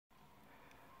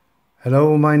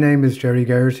Hello, my name is Jerry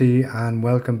Geraghty and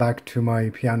welcome back to my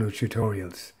piano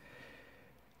tutorials.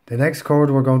 The next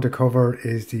chord we're going to cover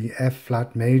is the F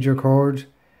flat major chord,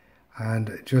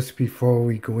 and just before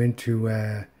we go into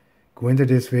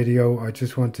this video, I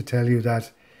just want to tell you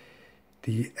that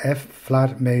the F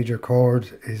flat major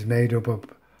chord is made up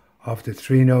of the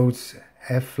three notes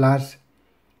F flat,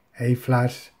 A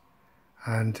flat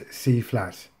and C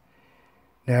flat.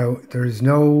 Now there is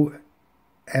no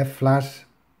F flat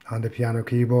on the piano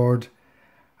keyboard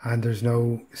and there's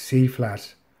no C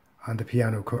flat on the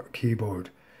piano keyboard.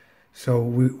 So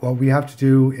what we have to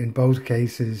do in both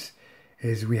cases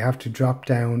is we have to drop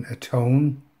down a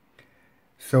tone.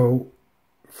 So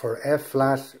for F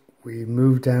flat we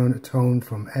move down a tone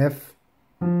from F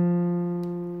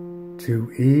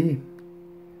to E.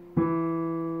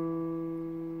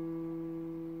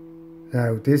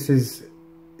 Now this is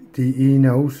the E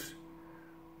note,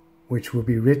 which will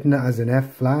be written as an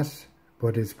F flat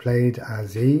but is played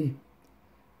as E.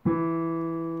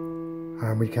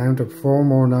 And we count up 4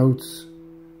 more notes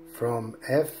from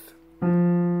F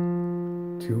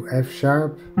to F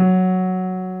sharp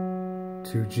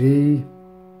to G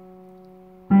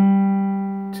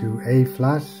to A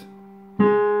flat.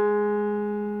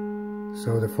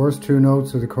 So the first 2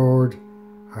 notes of the chord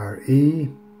are E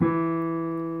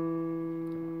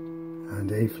and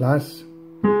A flat.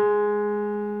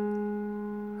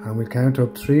 And we count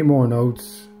up 3 more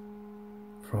notes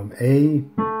from A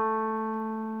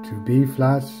to B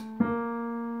flat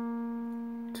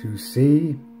to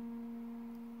C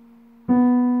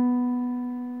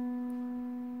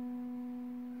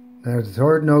Now the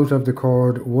third note of the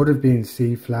chord would have been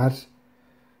C flat,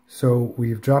 so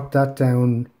we've dropped that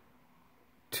down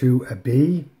to a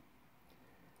B,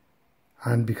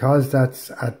 and because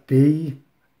that's at B,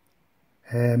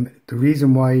 the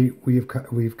reason why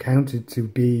we've counted to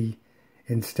B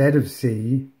instead of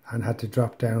C and had to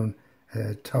drop down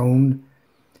a tone,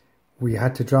 we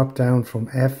had to drop down from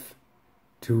F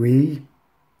to E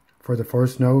for the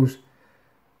first note,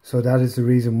 so that is the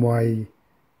reason why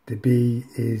the B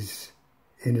is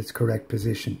in its correct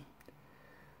position.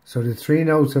 So the 3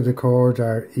 notes of the chord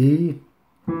are E,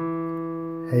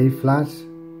 A flat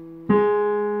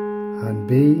and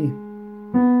B,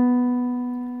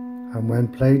 and when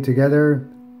played together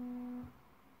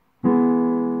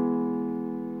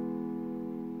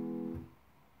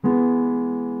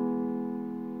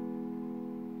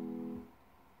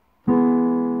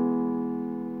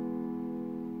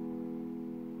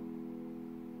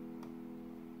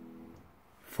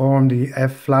form the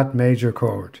F flat major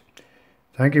chord.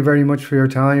 Thank you very much for your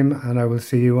time, and I will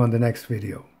see you on the next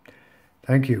video.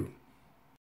 Thank you.